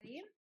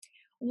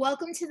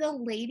Welcome to the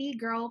Lady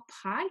Girl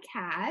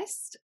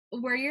Podcast.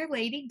 We're your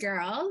lady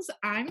girls.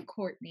 I'm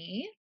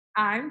Courtney,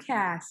 I'm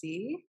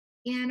Cassie.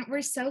 and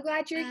we're so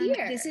glad you're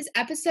here. This is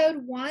episode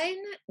 1,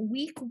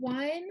 week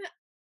 1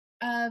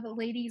 of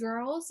Lady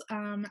Girls.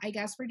 I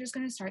guess we're just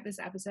going to start this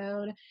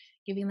episode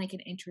giving like an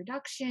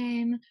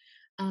introduction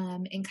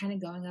and kind of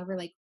going over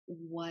like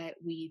what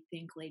we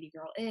think Lady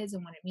Girl is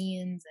and what it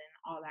means and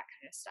all that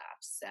kind of stuff.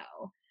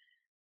 So,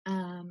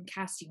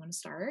 Cass, do you want to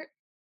start?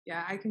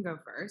 Yeah, I can go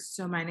first.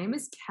 So my name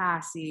is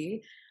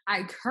Cassie.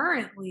 I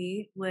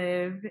currently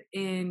live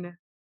in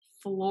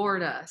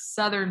Florida,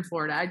 Southern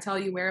Florida. I tell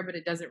you where, but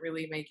it doesn't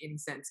really make any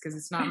sense because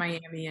it's not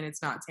Miami and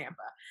it's not Tampa.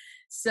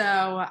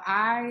 So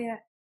I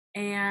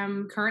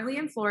am currently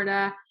in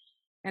Florida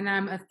and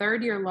I'm a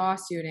third year law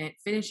student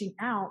finishing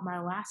out my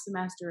last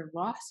semester of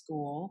law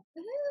school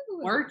Ooh.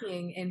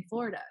 working in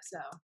Florida. So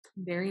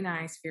very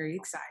nice, very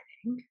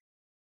exciting.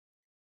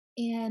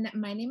 And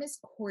my name is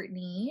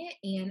Courtney,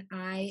 and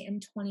I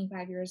am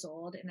 25 years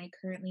old, and I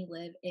currently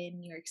live in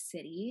New York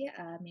City,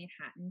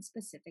 Manhattan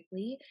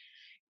specifically.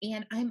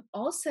 And I'm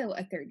also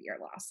a third year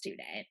law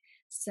student.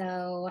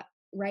 So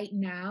right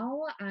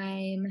now,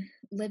 I'm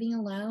living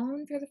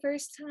alone for the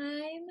first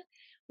time.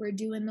 We're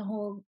doing the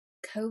whole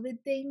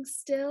COVID thing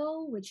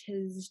still, which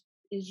is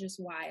just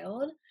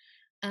wild.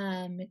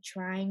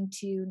 Trying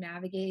to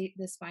navigate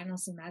this final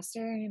semester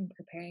and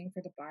preparing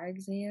for the bar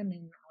exam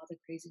and all the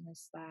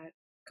craziness that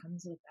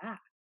comes with that.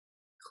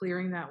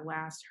 Clearing that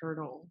last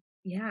hurdle,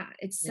 Yeah,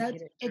 it's such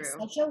making it it's through.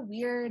 such a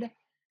weird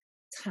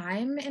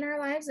time in our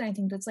lives, and I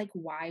think that's like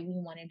why we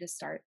wanted to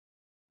start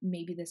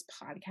maybe this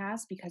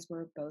podcast because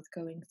we're both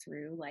going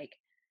through like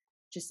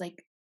just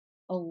like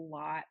a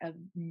lot of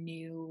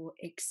new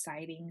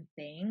exciting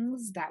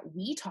things that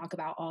we talk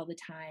about all the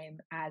time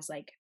as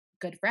like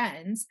good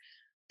friends,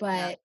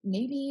 Yeah. but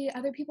maybe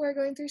other people are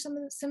going through some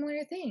of the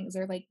similar things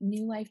or like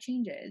new life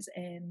changes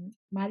and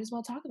might as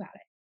well talk about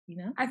it, you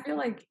know? I feel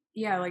like,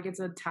 yeah, like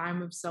it's a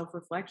time of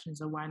self-reflection.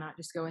 So why not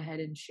just go ahead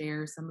and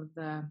share some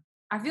of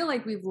I feel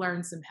like we've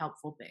learned some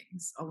helpful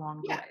things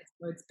along the Yeah. way.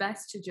 So it's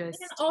best to And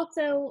just,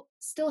 also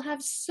still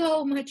have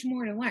so much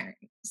more to learn.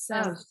 So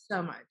oh,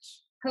 so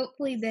much.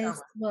 hopefully So this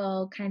much.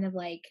 will kind of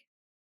like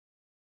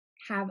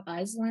have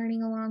us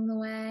learning along the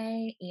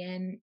way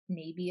and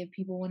maybe if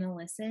people want to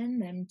listen,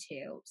 them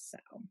too. So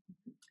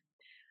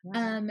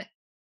Yeah. um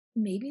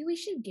maybe we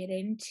should get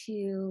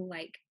into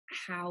like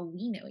how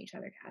we know each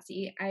other,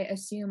 Cassie. I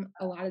assume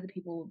a lot of the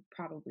people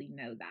probably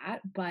know that,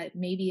 but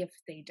maybe if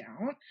they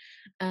don't,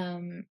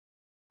 um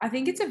I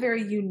think it's a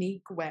very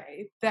unique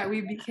way that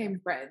we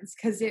became friends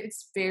because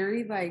it's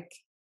very like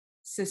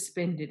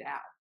suspended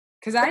out.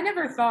 Because I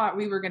never thought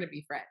we were going to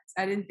be friends.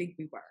 I didn't think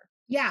we were.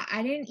 yeah,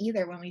 I didn't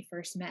either when we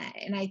first met.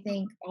 And I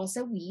think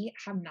also we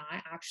have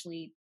not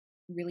actually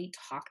really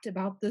talked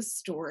about this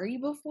story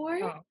before.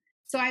 Oh,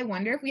 So I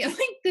wonder if we have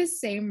like the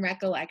same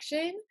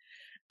recollection.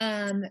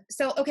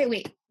 So okay,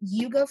 wait,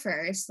 you go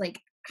first. Like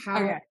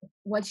how okay.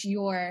 what's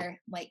your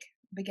like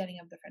beginning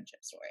of the friendship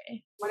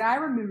story? What I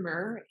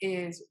remember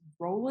is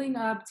rolling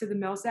up to the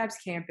Millsaps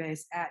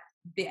campus at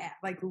the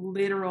like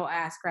literal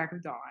ass crack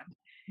of dawn.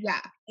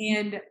 Yeah.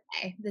 And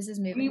Okay, this is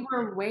we moving.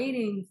 were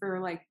waiting for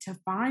like to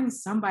find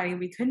somebody.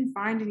 We couldn't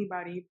find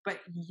anybody, but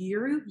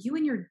you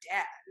and your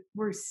dad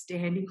were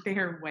standing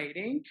there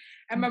waiting.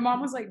 And my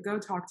mom was like, go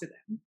talk to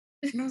them.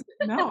 And I was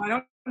like, no, I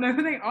don't know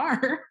who they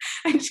are.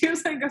 And she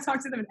was like, go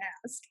talk to them and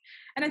ask.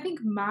 And I think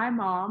my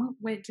mom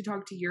went to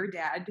talk to your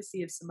dad to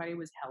see if somebody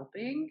was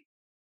helping.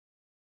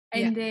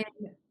 Yeah. And then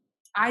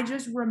I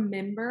just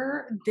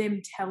remember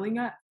them telling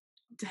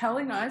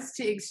us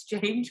to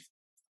exchange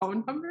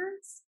phone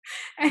numbers,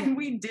 Yeah. and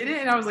we did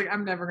it, and I was like,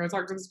 "I'm never gonna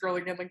talk to this girl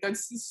again." Like,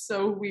 that's just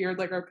so weird,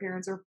 like, our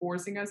parents are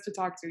forcing us to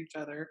talk to each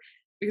other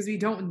because we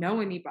don't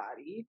know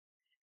anybody,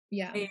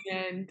 Yeah.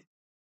 and,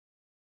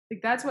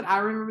 like, that's what I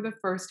remember the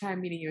first time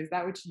meeting you. Is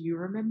that what you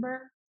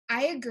remember?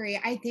 I agree.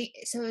 I think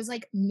so it was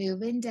like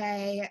move-in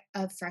day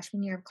of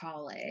freshman year of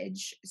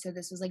college. So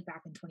this was like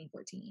back in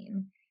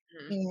 2014.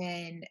 Mhm.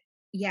 And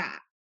yeah,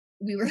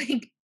 we were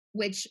like,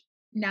 which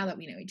now that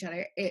we know each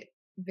other, it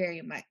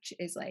very much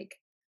is like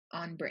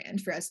on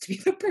brand for us to be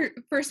the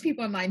first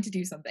people in line to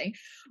do something.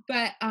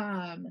 But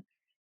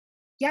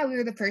yeah, we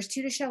were the first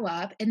two to show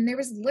up and there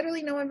was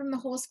literally no one from the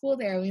whole school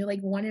there. We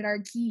like wanted our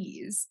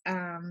keys.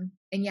 And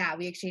yeah,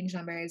 we exchanged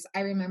numbers.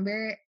 I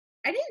remember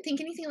I didn't think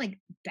anything like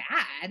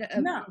bad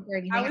of No. or I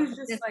anything. I was was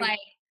just just like like,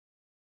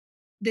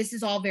 this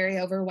is all very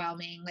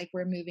overwhelming. Like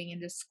we're moving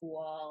into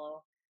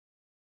school.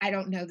 I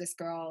don't know this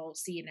girl.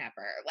 See you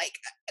never. Like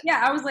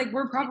yeah, I was like,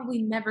 "We're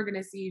probably never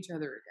gonna see each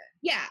other again."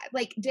 yeah,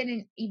 like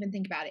didn't even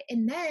think about it.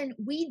 And then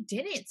we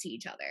didn't see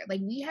each other.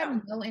 Like we had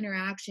No. no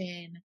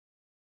interaction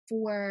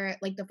for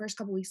like the first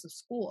couple weeks of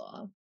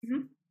school.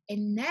 Mhm.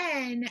 And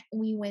then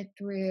we went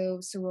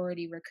through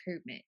sorority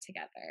recruitment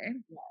together.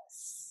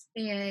 Yes.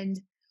 And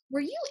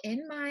were you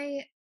in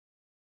my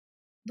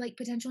like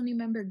potential new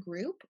member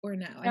group or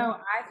no? I don't No,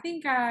 I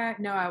think I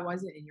no, I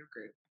wasn't in your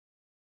group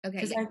okay,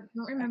 because yeah, I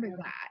don't I remember know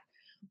that.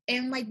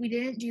 And like we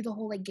didn't do the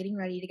whole like getting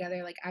ready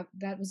together. Like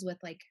that was with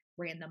like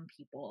random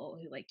people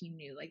who like you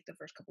knew like the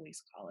first couple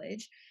weeks of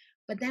college.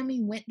 But then we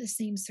went the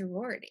same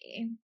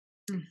sorority.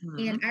 And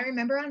Mhm. I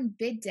remember on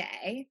bid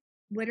day,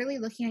 literally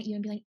looking at you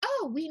and being like,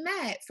 "Oh, we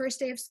met first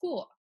day of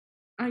school."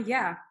 Oh,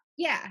 yeah,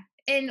 Yeah.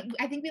 And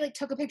I think we like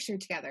took a picture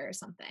together or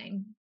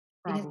something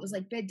because it was probably.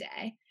 like bid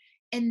day.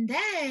 And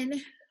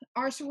then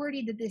our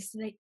sorority did this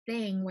like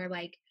thing where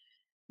like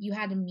you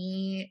had to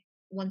meet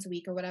once a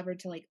week or whatever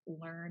to like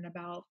learn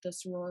about the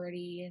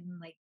sorority and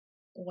like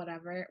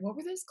whatever. What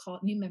were those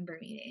called? New member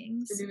The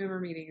meetings. new member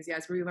meetings,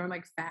 yes, where we learn,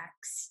 like,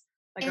 facts,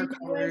 like our And there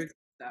was colors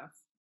stuff.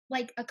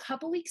 like a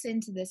couple weeks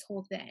into this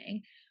whole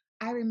thing,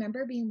 I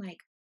remember being like,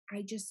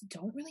 I just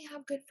don't really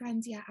have good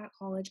friends yet at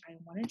college. I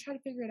want to try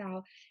to figure it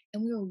out.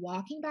 And we were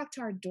walking back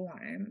to our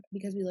dorm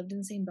because we lived in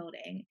the same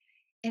building.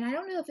 And I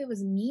don't know if it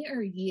was me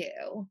or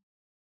you.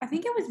 I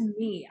think it was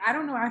me. I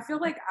don't know, I feel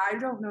like I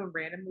don't know,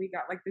 randomly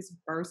got, like, this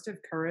burst of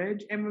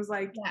courage and was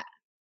like, Yeah.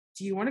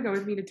 "Do you wanna go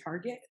with me to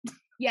Target?"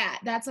 Yeah,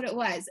 that's what it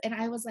was. And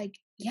I was like,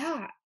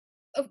 yeah,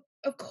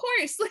 of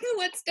course. Like,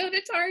 let's go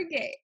to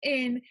Target.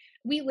 And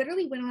we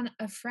literally went on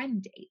a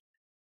friend date.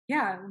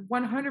 Yeah,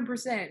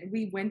 100%.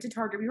 We went to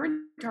Target. We were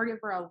in Target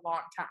for a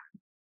long time,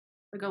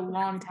 like, a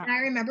long time. And I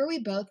remember we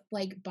both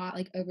like bought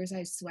like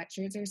oversized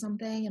sweatshirts or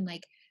something and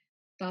like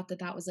thought that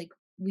that was like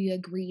we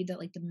agreed that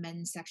like the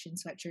men's section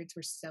sweatshirts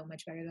were so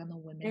much better than the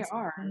They women's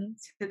are, section.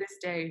 to this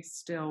day,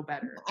 still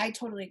better. I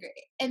totally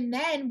agree. And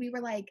then we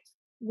were like,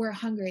 we're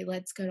hungry,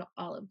 let's go to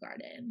Olive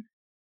Garden.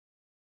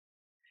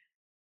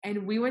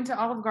 And we went to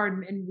Olive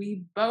Garden, and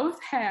we both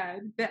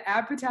had the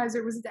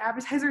appetizer, was it the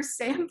appetizer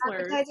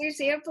samplers? Appetizer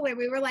sampler.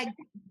 We were like,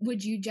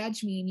 would you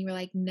judge me? And you were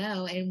like,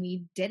 no. And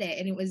we did it.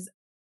 And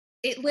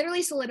it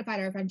literally solidified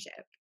our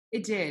friendship.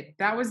 It did.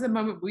 That was the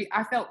moment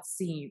I felt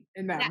seen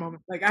in Yeah. that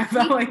moment. Like, I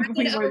felt We like we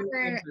bonded were the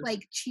same over person.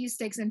 like cheese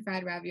sticks and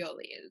fried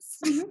raviolis.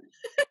 Mhm.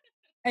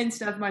 And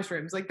stuffed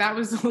mushrooms. Like, that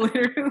was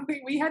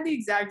literally we had the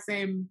exact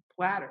same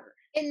platter.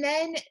 And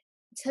then,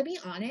 to be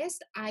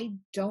honest, I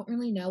don't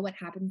really know what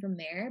happened from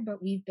there,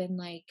 but we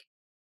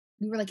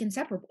were like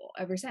inseparable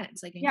ever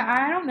since, like in Yeah, college.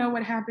 I don't know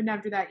what happened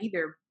after that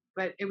either,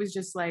 but it was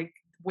just like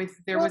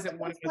there Well, it wasn't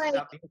one of was us like,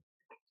 without the other.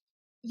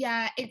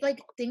 yeah, it like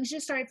things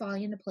just started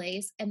falling into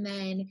place, and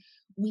then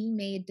we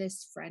made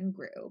this friend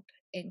group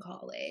in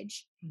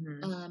college.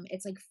 Mhm.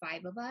 It's like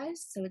 5 of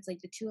us, so it's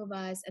like the 2 of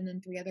us and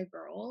then 3 other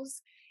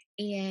girls,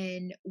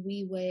 and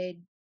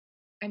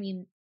I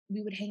mean,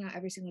 we would hang out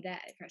every single day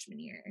freshman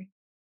year,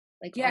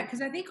 like Yeah, all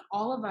because I think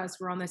all of us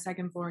were on the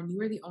 2nd floor, and you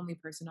were the only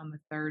person on the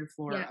 3rd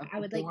floor yeah, of I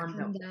the would like dorm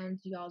come building. down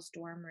to y'all's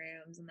dorm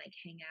rooms and like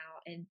hang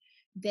out. And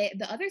the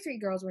other 3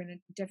 girls were in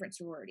a different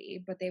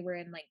sorority, but they were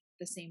in like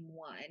the same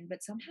one.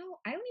 But somehow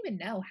I don't even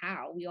know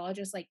how we all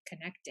just like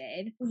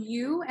connected.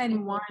 You and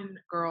And one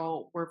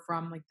girl were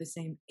from, like, the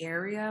same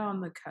area on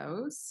the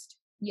coast,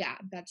 yeah,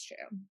 that's true.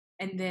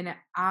 and then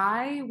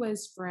I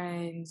was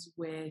friends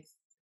with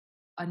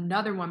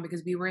another one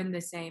because we were in the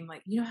same,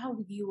 like, you know how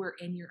you were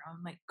in your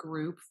own, like,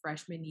 group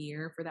freshman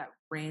year for that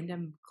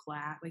random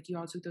class, like, you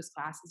all took those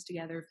classes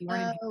together. If you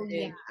weren't in Oh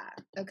yeah.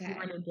 Heritage, you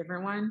were Okay. in a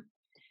different one,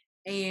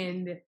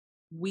 and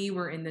we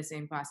were in the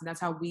same class, and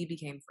that's how we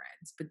became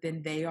friends, but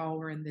then they all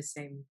were in the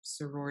same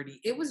sorority.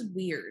 It was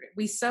weird.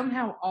 We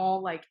somehow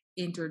all, like,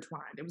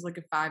 intertwined. It was like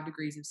a 5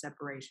 degrees of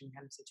separation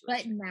kind of But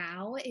situation.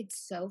 now it's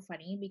so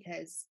funny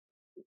because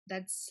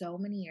that's so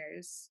many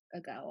years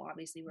ago.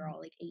 Obviously, we're Mhm. all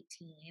like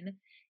 18.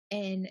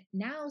 And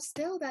now,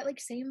 still, that like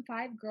same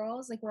 5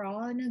 girls, like we're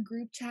all in a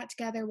group chat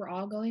together. We're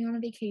all going on a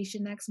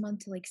vacation next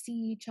month to like see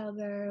each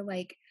other.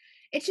 Like,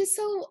 it's just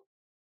so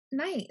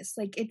nice.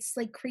 Like, it's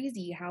like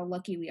crazy how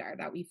lucky we are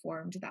that we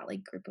formed that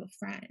like group of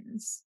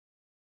friends.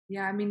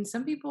 Yeah, I mean,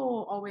 some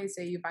people always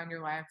say you find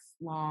your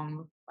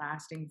lifelong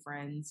lasting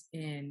friends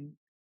in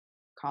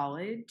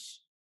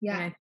college,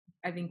 and Yeah.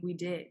 I think we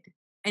did.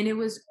 And it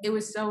was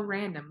so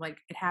random, like,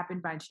 it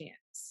happened by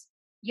chance.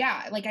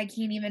 Yeah. Like, I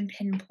can't even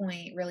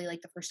pinpoint really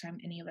like the first time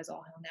any of us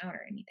all hung out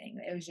or anything.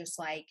 It was just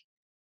like,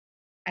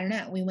 I don't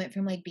know. We went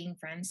from like being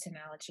friends to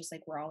now it's just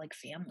like we're all like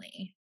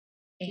family.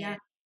 And Yeah.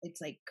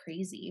 it's like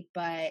crazy.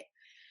 But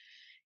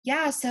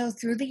yeah, so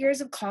through the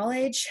years of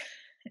college,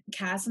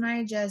 Cass and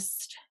I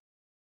just,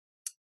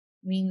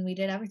 I mean, we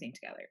did everything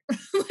together.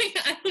 Like,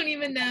 I don't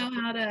even know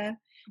how to,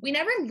 we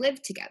never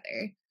lived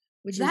together,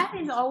 which is, That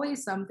is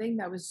always something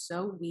that was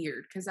so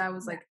weird because I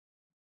was yeah. like,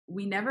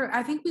 we never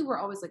I think we were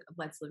always like,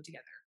 "Let's live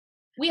together."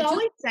 We It took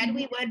always said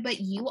we would, but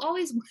you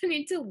always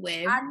wanted to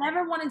live. I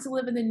never wanted to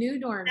live in the new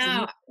dorms, and you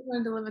No,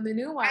 wanted to live in the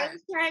new I ones.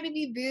 was trying to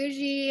be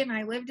bougie and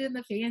I lived in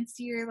the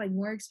fancier, like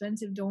more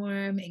expensive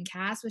dorm, and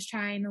Cass was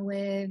trying to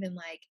live in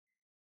like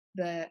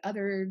the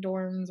other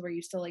dorms where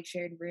you still like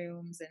shared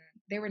rooms and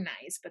they were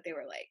nice, but they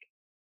were like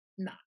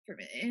not for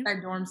me.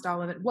 That dorm style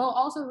living. Well,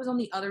 also, it was on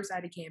the other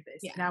side of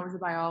campus, Yeah. and I was a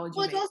biology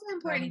Well, it's major, also so I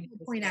important needed to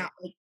to point stay. out,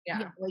 like, yeah,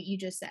 Yeah. what you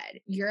just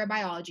said. You're a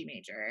biology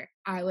major.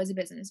 I was a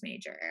business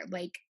major.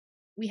 Like,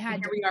 we And had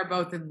here we are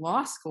both in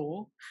law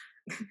school.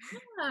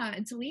 yeah,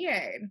 it's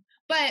weird.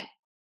 But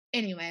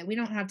anyway, we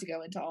don't have to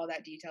go into all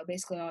that detail.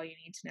 Basically, all you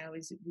need to know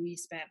is we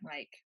spent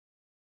like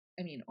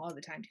I mean, all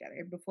the time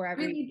together before I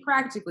mean, every we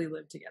practically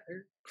live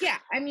together. yeah,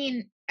 I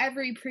mean,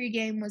 every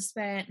pregame was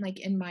spent, like,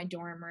 in my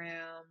dorm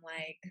room,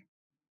 like,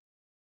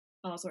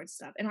 all sorts of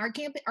stuff. And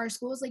our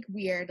school was, like,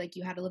 weird, like,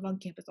 you had to live on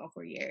campus all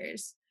 4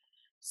 years.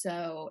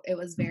 So, it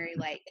was very,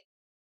 like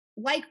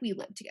we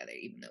lived together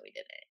even though we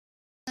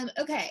didn't.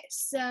 Okay,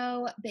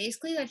 so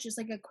basically that's just,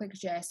 like, a quick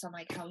gist on,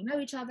 like, how we know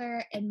each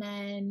other, and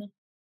then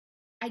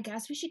I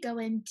guess we should go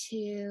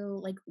into,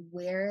 like,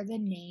 where the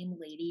name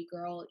Lady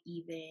Girl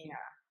even Yeah.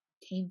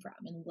 came from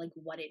and, like,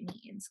 what it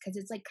means because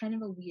it's, like, kind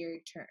of a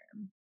weird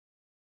term.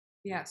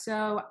 Yeah,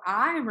 so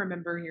I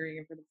remember hearing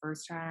it for the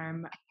first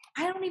time.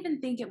 I don't even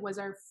think it was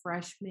our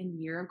freshman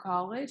year of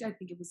college. I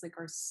think it was like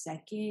our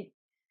second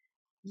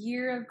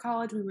year of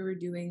college when we were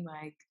doing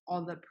like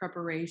all the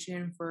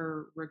preparation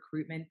for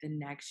recruitment the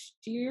next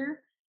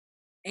year.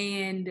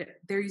 And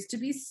there used to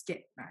be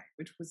skit night,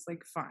 which was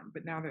like fun,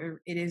 but now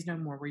it is no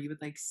more where you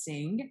would like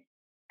sing.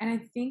 And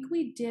I think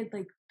we did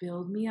like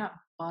Build Me Up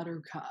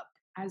Buttercup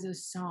as a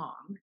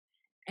song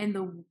and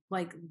the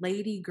like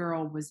lady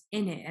girl was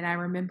in it. And I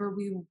remember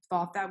we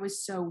thought that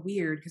was so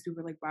weird because we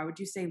were like, why would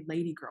you say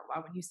lady girl? Why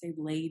wouldn't you say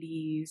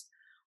ladies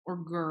or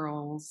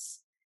girls?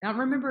 I don't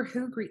remember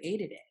who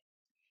created it,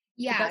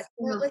 but Yeah, that's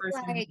so from it her was,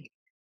 first name. like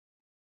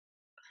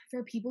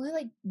for people who,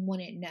 like,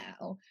 wouldn't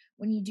know,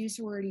 when you do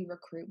sorority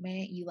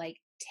recruitment, you, like,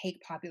 take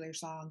popular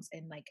songs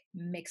and, like,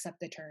 mix up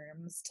the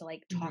terms to,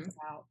 like, talk Mhm.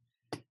 about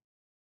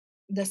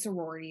the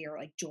sorority or,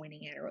 like,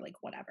 joining it or,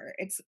 like, whatever.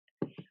 It's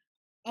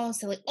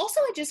also,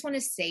 I just wanna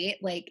say it,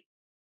 like,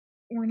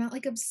 we're not,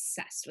 like,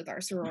 obsessed with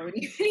our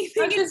sorority or anything.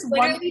 That's It's just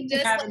one literally thing we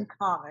just, have like, in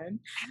common.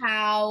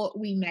 how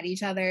we met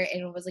each other,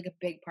 and it was, like, a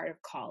big part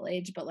of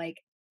college, but,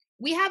 like,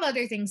 we have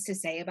other things to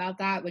say about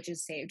that, which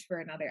is saved for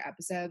another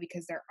episode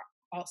because there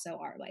also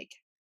are, like,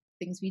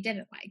 things we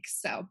didn't like,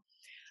 so,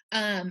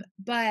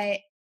 but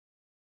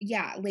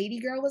yeah, lady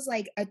girl was,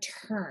 like, a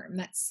term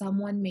that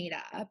someone made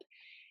up,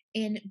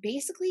 and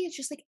basically, it's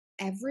just, like,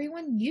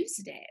 everyone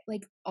used it,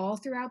 like, all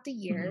throughout the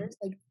Mhm. years,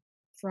 like,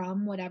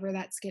 from whatever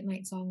that Skit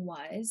Night song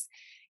was,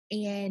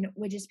 and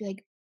would just be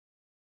like,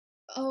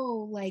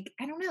 "Oh," like,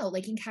 I don't know,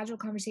 like, in casual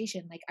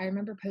conversation, like, I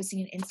remember posting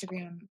an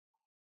Instagram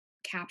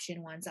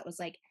caption once that was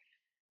like,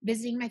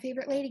 "Visiting my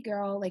favorite lady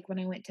girl," like, when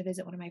I went to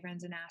visit one of my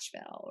friends in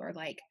Nashville, or,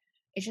 like,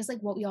 it's just,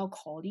 like, what we all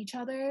called each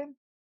other,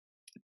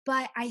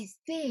 but I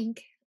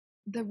think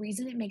the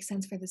reason it makes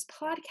sense for this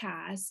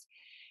podcast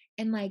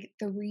and, like,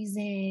 the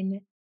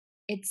reason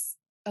it's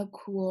a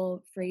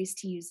cool phrase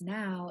to use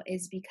now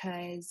is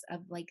because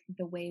of, like,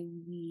 the way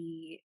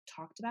we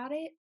talked about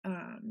it,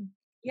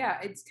 Yeah,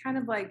 it's kind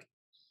of like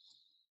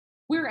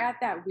we're at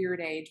that weird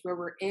age where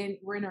we're in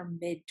our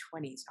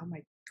mid-20s. Oh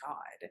my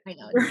god. I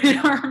know it's We're in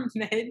our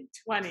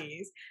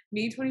mid-20s.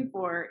 Me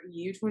 24,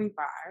 you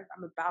 25.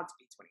 I'm about to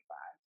be 25.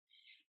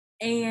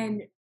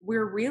 And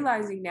we're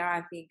realizing now,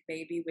 I think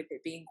maybe with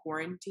it being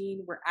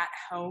quarantine, we're at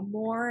home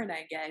more and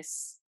I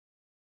guess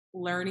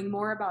learning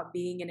more about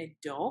being an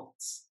adult,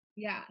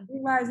 yeah.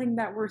 realizing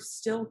that we're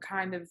still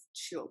kind of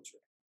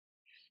children.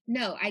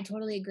 No, I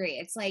totally agree.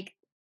 It's like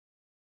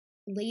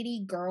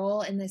lady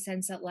girl in the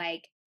sense that,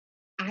 like,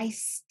 I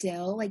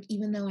still like,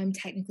 even though I'm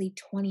technically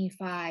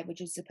 25,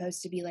 which is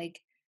supposed to be, like,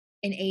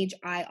 an age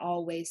I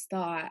always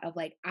thought of,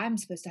 like, I'm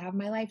supposed to have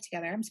my life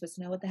together, I'm supposed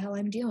to know what the hell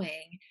I'm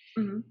doing,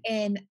 Mhm.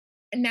 and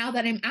now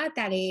that I'm at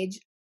that age,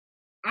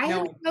 I No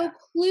have idea. no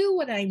clue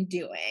what I'm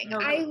doing. No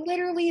I clue.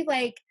 literally,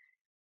 like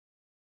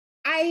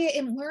I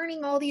am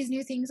learning all these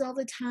new things all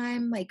the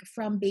time, like,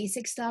 from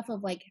basic stuff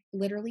of, like,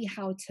 literally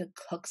how to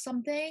cook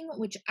something,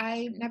 which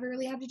I never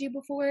really had to do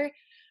before,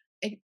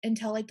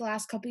 until, like, the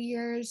last couple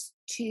years,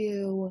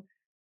 to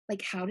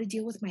like how to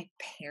deal with my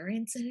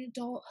parents in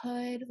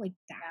adulthood, like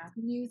Yeah. that's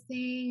a new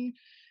thing,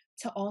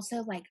 to also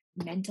like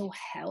mental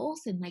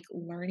health and like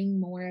learning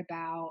more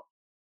about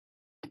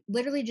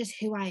literally just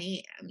who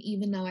I am,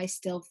 even though I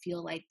still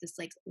feel like this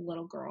like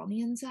little girl on the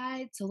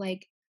inside. So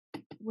like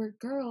we're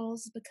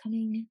girls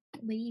becoming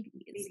ladies,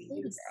 lady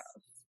Ladies.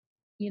 girls,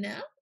 you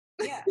know?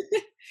 Yeah.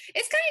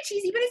 It's kind of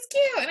cheesy, but it's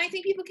cute. And I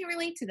think people can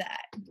relate to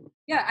that.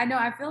 Yeah, I know.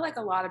 I feel like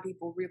a lot of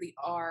people really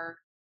are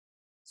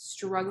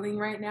struggling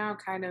right now,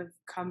 kind of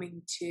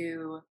coming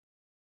to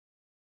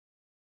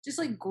just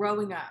like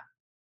growing up.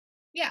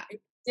 Yeah.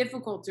 It's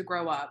difficult to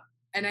grow up.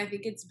 And I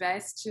think it's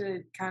best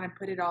to kind of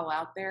put it all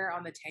out there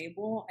on the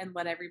table and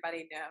let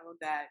everybody know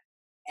that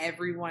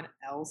everyone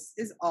else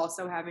is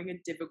also having a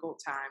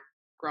difficult time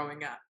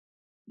growing up.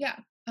 Yeah.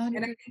 And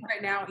I think 100%.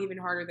 right now, even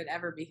harder than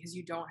ever because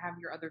you don't have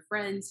your other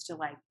friends to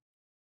like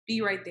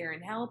be right there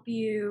and help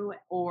you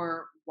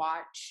or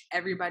watch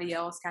everybody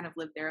else kind of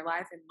live their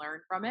life and learn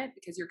from it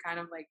because you're kind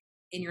of like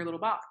in your little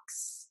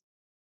box.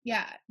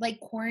 Yeah. Like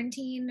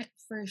quarantine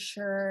for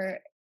sure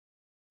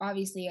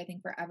obviously I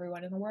think for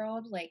everyone in the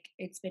world like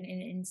it's been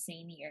an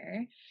insane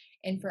year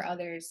and for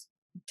others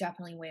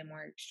definitely way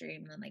more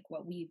extreme than like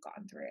what we've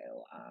gone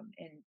through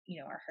and you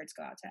know our hearts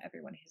go out to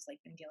everyone who's like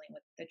been dealing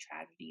with the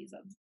tragedies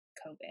of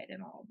covid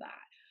and all of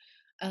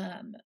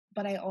that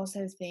but I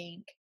also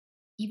think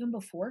even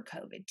before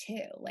covid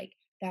too like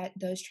that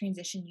those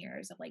transition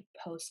years of like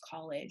post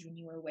college when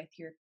you were with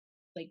your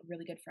like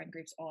really good friend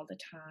groups all the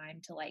time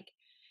to like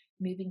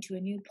moving to a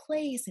new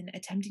place and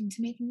attempting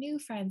to make new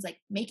friends, like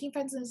making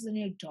friends as an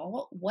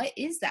adult. What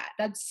is that?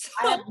 That's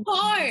I so have no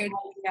hard. idea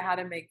how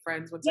to make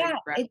friends once I Yeah,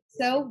 it's graduated.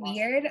 so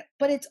weird,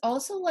 but it's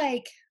also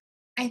like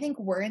I think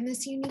we're in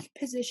this unique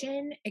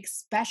position,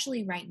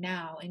 especially right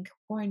now in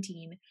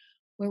quarantine,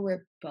 where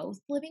we're both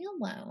living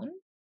alone.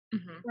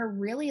 Mhm. We're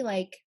really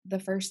like the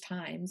first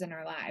times in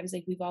our lives.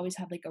 Like we've always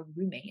had like a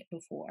roommate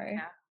before.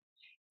 Yeah.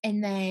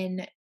 And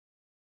then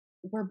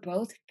we're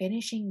both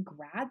finishing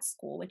grad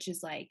school, which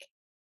is like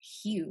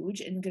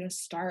huge and going to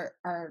start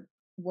our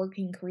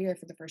working career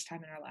for the first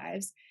time in our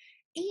lives.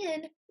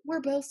 And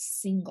we're both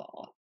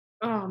single.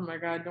 Oh my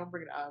god, don't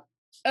bring it up.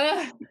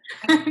 Ugh.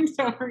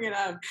 Don't bring it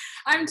up.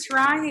 I'm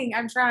trying,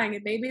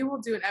 and maybe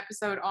we'll do an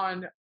episode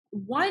on,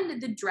 one,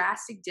 the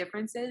drastic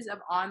differences of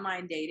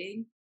online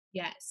dating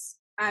Yes.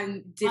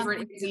 and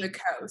different ends of the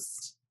Online.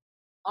 coast.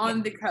 Yeah.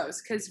 On the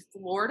coast, because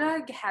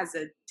Florida has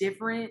a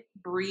different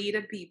breed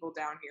of people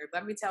down here,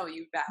 let me tell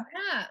you about it.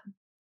 Yeah.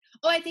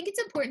 Oh, I think it's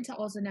important to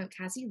also note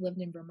Cassie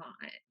lived in Vermont,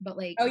 but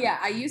like, Oh, yeah,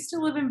 I used to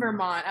live in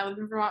Vermont. I lived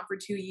in Vermont for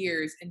 2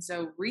 years, and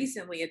so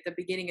recently, at the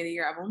beginning of the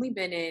year, I've only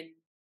been in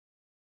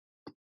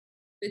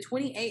the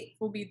 28th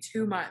will be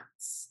 2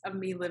 months of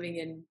me living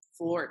in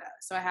Florida,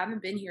 so I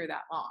haven't been here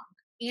that long.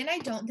 and I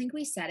don't think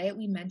we said it.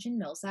 We mentioned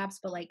Millsaps,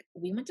 but like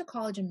we went to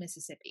college in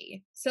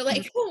Mississippi. So Mhm.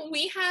 like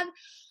we have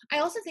I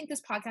also think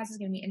this podcast is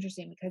going to be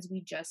interesting because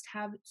we just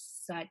have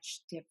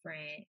such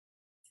different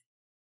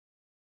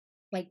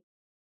like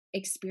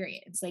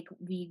experience. Like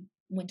we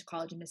went to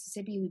college in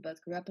Mississippi. We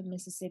both grew up in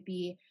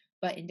Mississippi,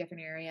 but in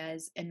different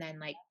areas. And then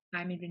like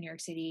I moved to New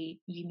York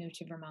City, you moved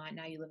to Vermont,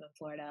 now you live in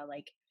Florida.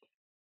 Like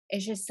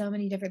it's just so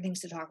many different things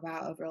to talk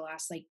about over the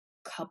last like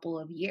couple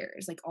of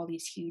years, like all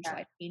these huge Yeah.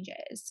 life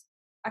changes.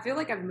 I feel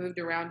like I've moved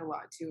around a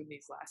lot too in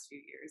these last few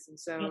years, and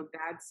so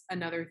that's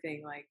another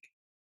thing, like,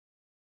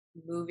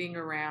 moving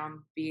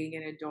around, being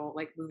an adult,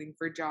 like, moving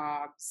for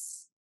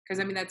jobs. Because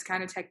I mean, that's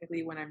kinda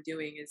technically what I'm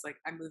doing is, like,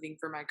 I'm moving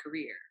for my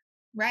career.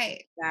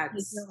 Right. Like your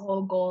That's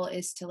whole goal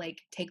is to like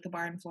take the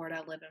bar in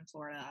Florida, live in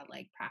Florida,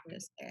 like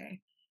practice there.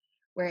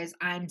 Whereas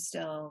I'm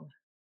still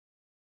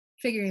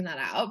figuring that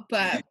out,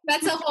 but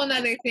that's a whole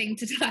nother thing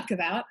to talk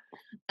about.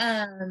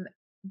 Um,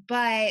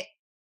 but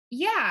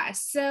yeah,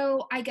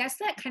 so I guess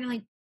that kind of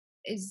like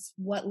is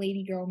what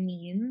Lady Girl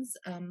means,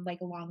 like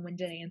a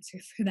long-winded answer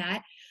for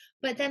that.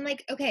 But then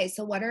like, okay,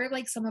 so what are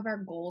like some of our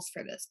goals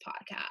for this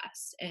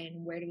podcast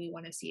and where do we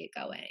want to see it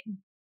going?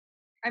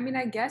 I mean,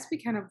 I guess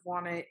we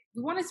want it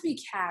to be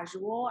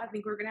casual. I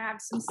think we're gonna have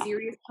some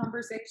serious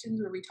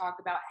conversations where we talk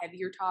about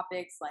heavier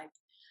topics like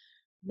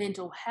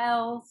mental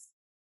health,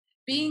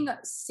 being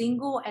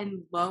single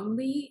and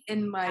lonely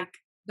in like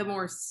the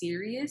more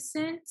serious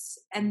sense,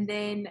 and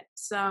then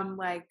some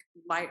like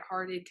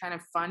lighthearted kind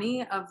of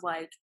funny of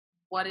like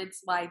what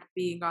it's like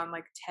being on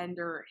like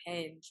Tinder,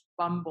 Hinge,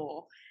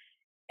 Bumble,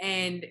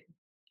 and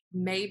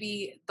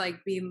maybe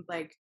like being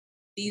like,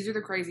 these are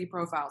the crazy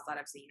profiles that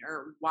I've seen,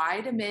 or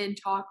why do men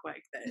talk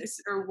like this,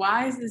 or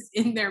why is this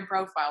in their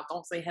profile?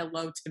 Don't say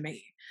hello to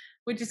me,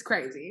 which is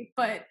crazy.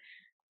 But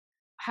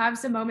have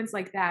some moments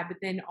like that, but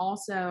then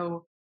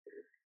also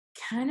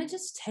kind of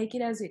just take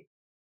it as it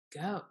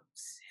goes.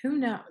 Who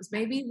knows?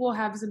 Maybe we'll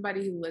have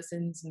somebody who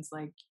listens and's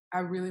like, I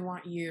really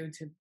want you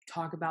to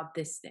talk about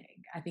this thing.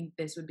 I think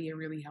this would be a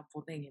really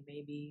helpful thing, and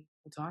maybe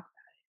we'll talk.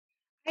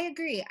 I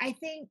agree. I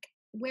think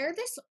where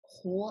this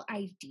whole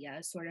idea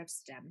sort of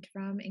stemmed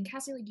from, and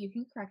Cassie, like you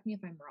can correct me if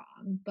I'm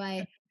wrong,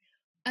 but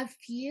a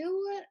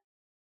few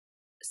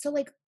so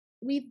like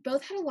we've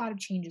both had a lot of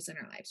changes in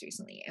our lives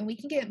recently, and we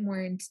can get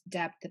more in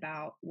depth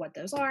about what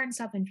those are and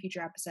stuff in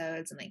future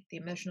episodes and like the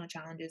emotional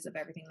challenges of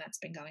everything that's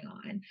been going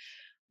on.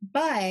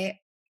 But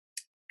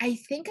I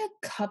think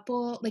a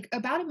couple, like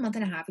about a month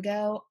and a half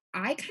ago,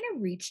 I kind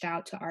of reached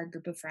out to our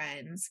group of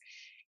friends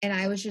and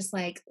I was just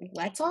like,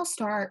 let's all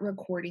start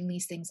recording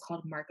these things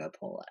called Marco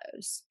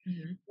Polos,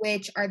 Mhm.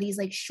 which are these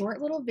like short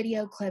little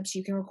video clips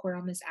you can record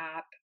on this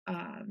app.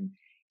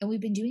 And we've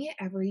been doing it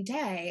every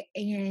day.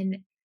 And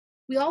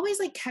we always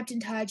like kept in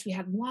touch. We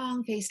had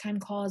long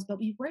FaceTime calls, but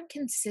we weren't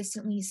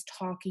consistently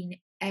talking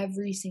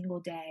every single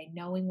day,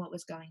 knowing what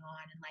was going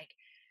on. And like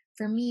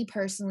for me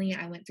personally,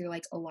 I went through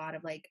like a lot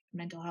of like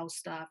mental health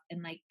stuff,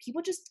 and like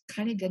people just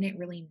kind of didn't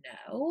really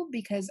know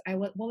because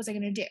what was I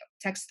gonna do?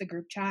 Text the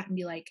group chat and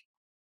be like,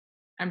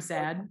 I'm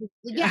sad.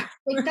 yeah, Yeah.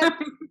 like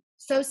that's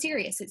so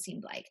serious. It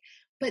seemed like,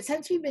 but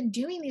since we've been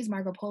doing these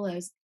Marco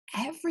Polos,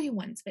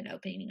 everyone's been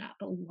opening up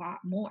a lot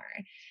more,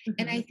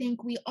 and I Mhm.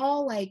 think we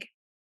all like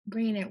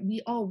granted,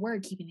 we all were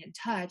keeping in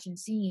touch and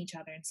seeing each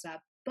other and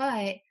stuff,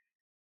 but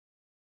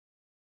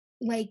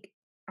like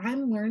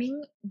I'm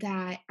learning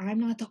that I'm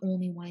not the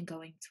only one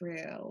going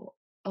through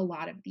a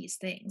lot of these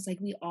things. Like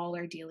we all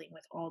are dealing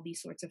with all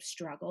these sorts of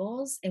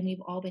struggles and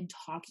we've all been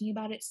talking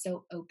about it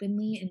so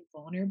openly and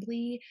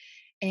vulnerably.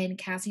 And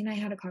Cassie and I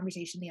had a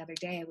conversation the other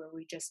day where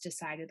we just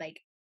decided like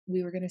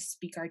we were going to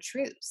speak our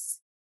truths.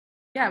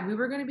 Yeah, we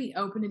were gonna be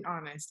open and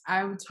honest.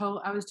 I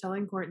was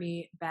telling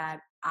Courtney that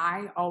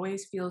I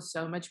always feel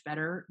so much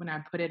better when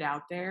I put it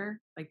out there,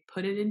 like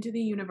put it into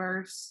the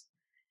universe.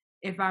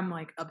 If I'm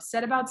like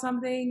upset about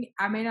something,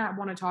 I may not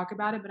want to talk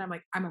about it, but I'm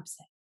like, I'm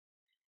upset.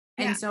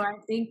 Yeah. And so I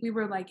think we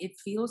were like, it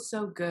feels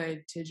so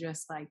good to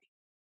just like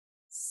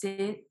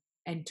sit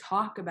and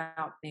talk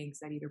about things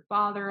that either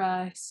bother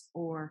us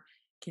or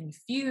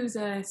confuse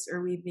us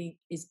or we think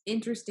is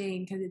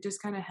interesting because it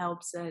just kind of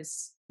helps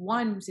us,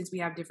 one, since we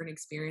have different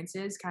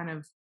experiences, kind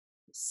of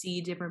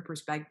see different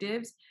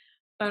perspectives,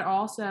 but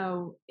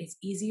also it's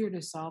easier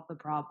to solve the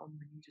problem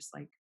when you just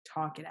like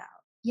talk it out.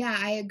 Yeah,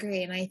 I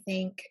agree, and I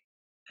think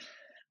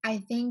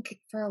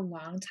for a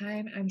long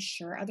time, I'm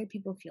sure other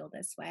people feel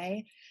this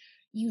way.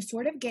 You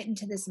sort of get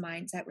into this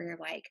mindset where you're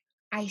like,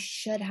 I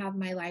should have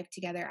my life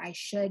together. I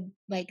should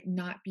like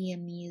not be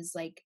in these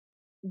like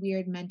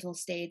weird mental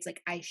states.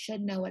 Like I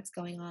should know what's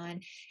going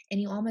on.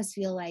 And you almost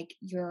feel like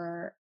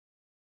you're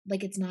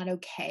like it's not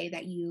okay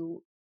that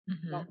you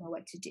Hmm. don't know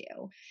what to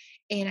do.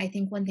 And I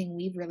think one thing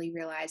we've really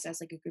realized as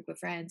like a group of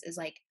friends is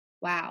like,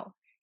 wow,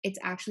 it's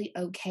actually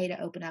okay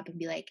to open up and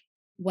be like,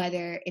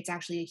 whether it's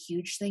actually a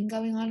huge thing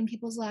going on in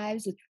people's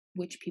lives,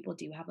 which people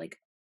do have like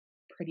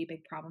pretty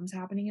big problems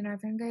happening in our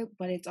friend group,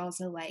 but it's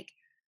also like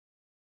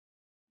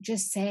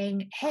just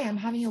saying, hey, I'm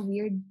having a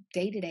weird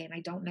day today and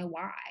I don't know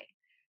why,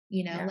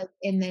 Yeah. like,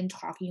 and then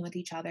talking with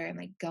each other and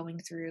like going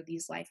through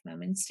these life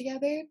moments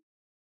together.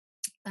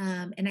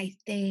 And I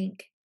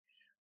think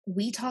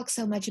we talk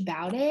so much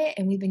about it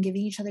and we've been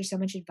giving each other so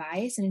much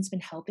advice and it's been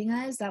helping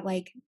us that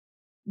like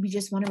we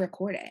just want to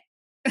record it,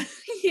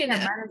 you Yeah, know?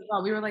 might as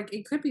well. We were like,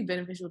 it could be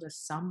beneficial to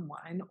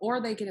someone,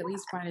 or they could at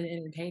least find it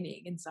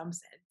entertaining in some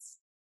sense.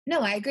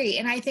 No, I agree.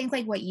 And I think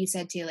like what you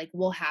said too, like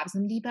we'll have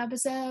some deep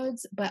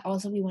episodes, but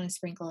also we want to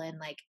sprinkle in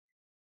like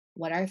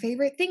what our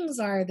favorite things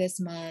are this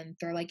month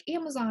or like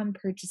Amazon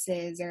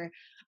purchases or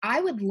I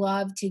would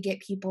love to get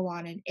people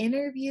on and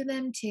interview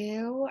them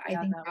too. I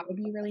Yeah, think that that would would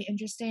be be fun. really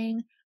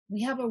interesting.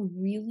 We have a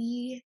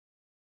really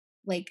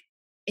like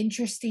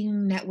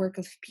interesting network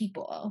of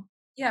people.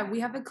 Yeah, we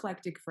have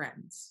eclectic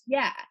friends.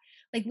 Yeah.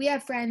 Like we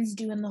have friends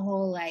doing the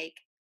whole like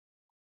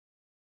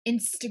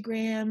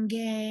Instagram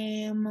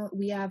game.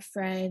 We have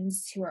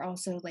friends who are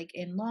also like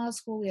in law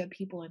school. We have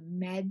people in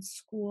med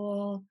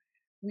school.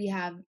 We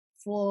have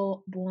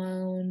full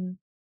blown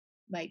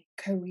like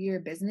career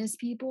business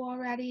people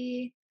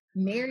already,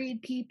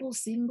 married people,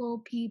 single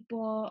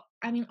people.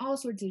 I mean, all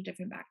sorts of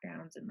different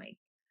backgrounds and like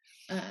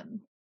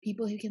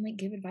people who can like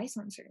give advice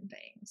on certain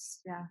things.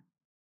 Yeah.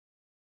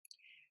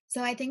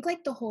 So I think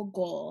like the whole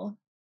goal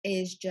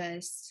is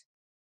just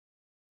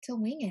to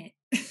wing it.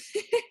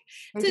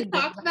 Make To it day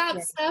talk by about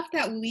day. stuff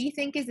that we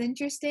think is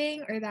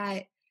interesting or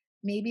that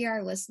maybe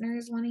our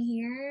listeners want to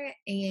hear.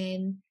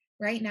 And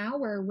right now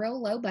we're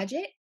real low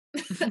budget.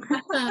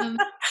 um,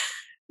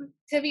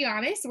 to be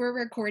honest, we're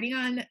recording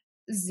on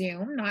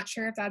Zoom. Not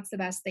sure if that's the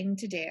best thing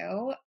to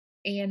do.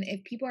 And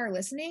if people are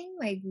listening,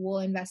 like we'll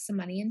invest some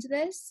money into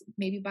this,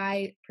 maybe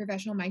buy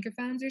professional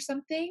microphones or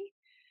something.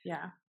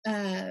 Yeah.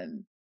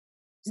 Um,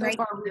 So right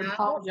far, we now,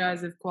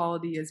 apologize if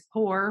quality is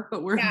poor,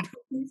 but we're yeah,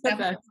 doing the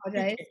definitely best we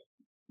apologize.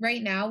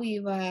 Right now,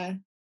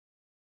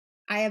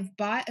 I have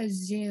bought a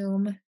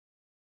Zoom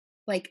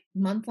like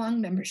month-long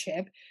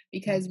membership can.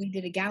 because we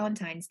did a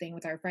Galentine's thing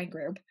with our friend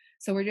group.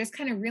 So we're just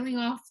kind of reeling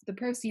off the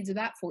proceeds of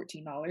that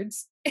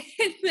 $14.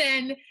 And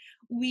then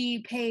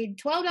we paid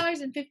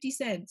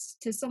 $12.50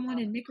 to someone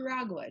in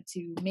Nicaragua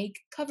to make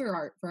cover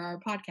art for our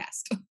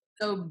podcast.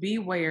 So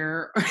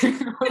beware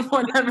of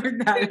whatever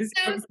that is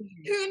who knows, going to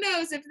be. who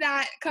knows if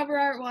that cover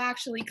art will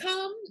actually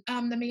come?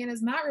 The man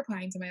is not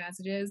replying to my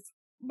messages,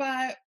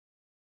 but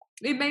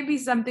It may be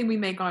something we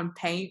make on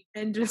paint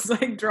and just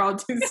like draw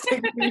two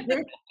stick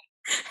figures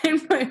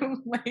and put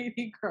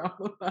Lady Girl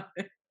above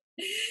it.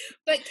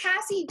 but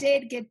Cassie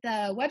did get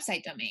the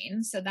website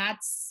domain, so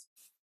that's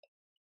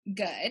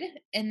good.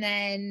 And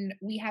then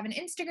we have an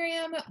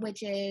Instagram,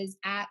 which is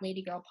at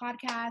Lady Girl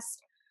Podcast.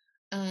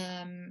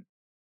 Um,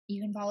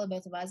 you can follow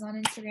both of us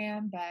on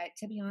Instagram, but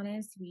to be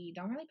honest, we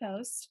don't really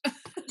post.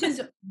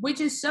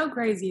 Which is so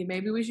crazy.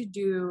 Maybe we should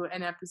do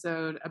an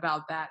episode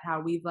about that. How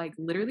we've like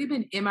literally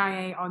been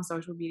MIA on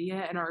social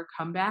media, and our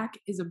comeback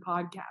is a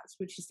podcast,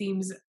 which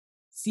seems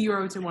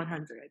 0 to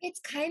 100. It's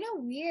kind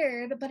of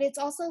weird, but it's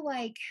also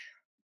like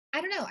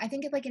I don't know. I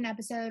think if like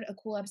a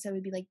cool episode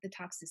would be like the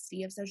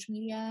toxicity of social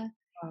media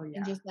Oh and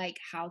yeah. just like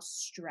how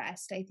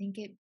stressed I think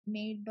it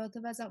made both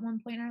of us at one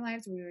point in our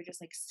lives where we were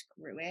just like,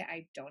 screw it.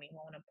 I don't even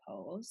want to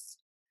post.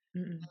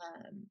 Mm-mm.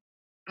 Um,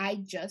 I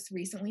just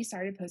recently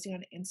started posting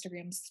on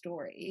Instagram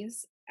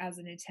stories as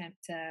an attempt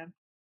to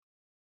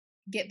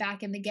get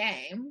back in the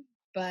game.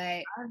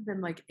 But I've been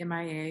like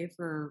MIA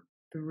for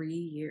 3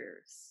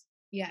 years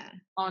yeah.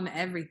 on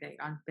everything,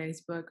 on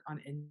Facebook, on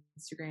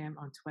Instagram,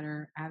 on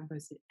Twitter. I haven't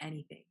posted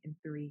anything in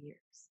 3 years.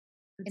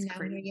 And It's now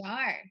here crazy. you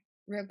are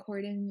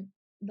recording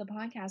the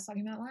podcast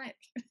talking about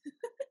life.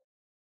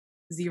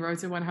 0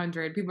 to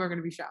 100. People are going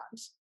to be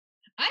shocked.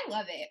 I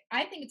love it.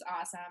 I think it's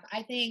awesome.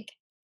 I think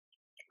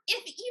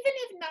even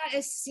if not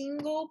a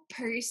single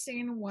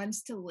person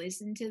wants to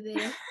listen to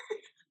this,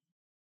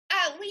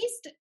 at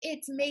least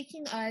it's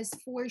making us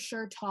for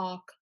sure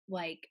talk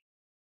like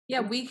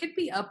Yeah, we could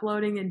be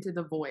uploading into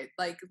the void.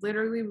 Like,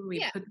 literally, when we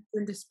yeah, put this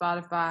into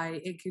Spotify,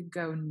 it could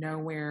go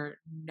nowhere.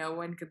 No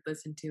one could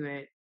listen to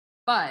it.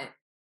 But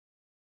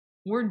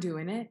we're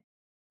doing it.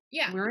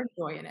 yeah, We're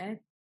enjoying it.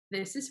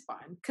 This is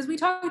fun because we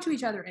talk to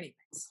each other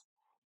anyways.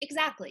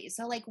 exactly.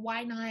 So like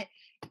why not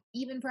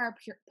even for our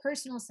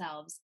personal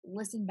selves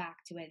listen back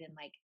to it in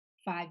like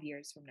 5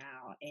 years from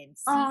now and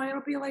see Oh,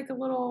 it'll be like a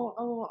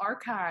little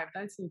archive.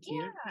 That's so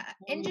cute. yeah,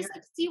 Oh, and yeah. just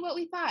like see what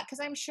we thought cuz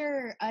I'm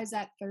sure us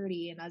at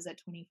 30 and us at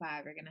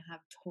 25 are going to have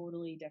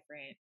totally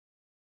different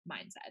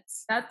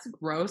mindsets. That's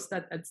gross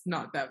that that's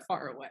not that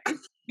far away.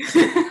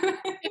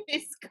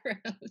 It's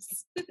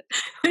gross.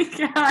 Like,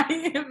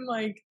 I am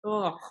like,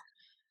 oh,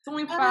 it's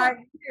only Uh, 5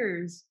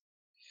 years.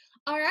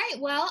 all right.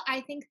 Well,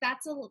 I think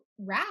that's a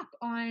wrap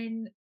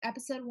on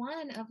episode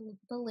 1 of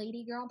the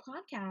Lady Girl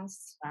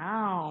podcast.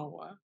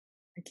 Wow.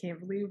 I can't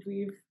believe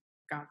we've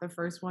got the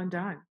first one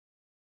done.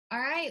 All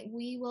right,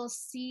 we will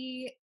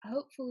see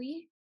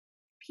hopefully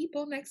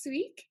people next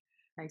week.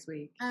 Next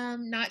week.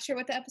 Not sure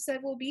what the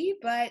episode will be,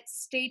 but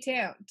stay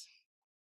tuned.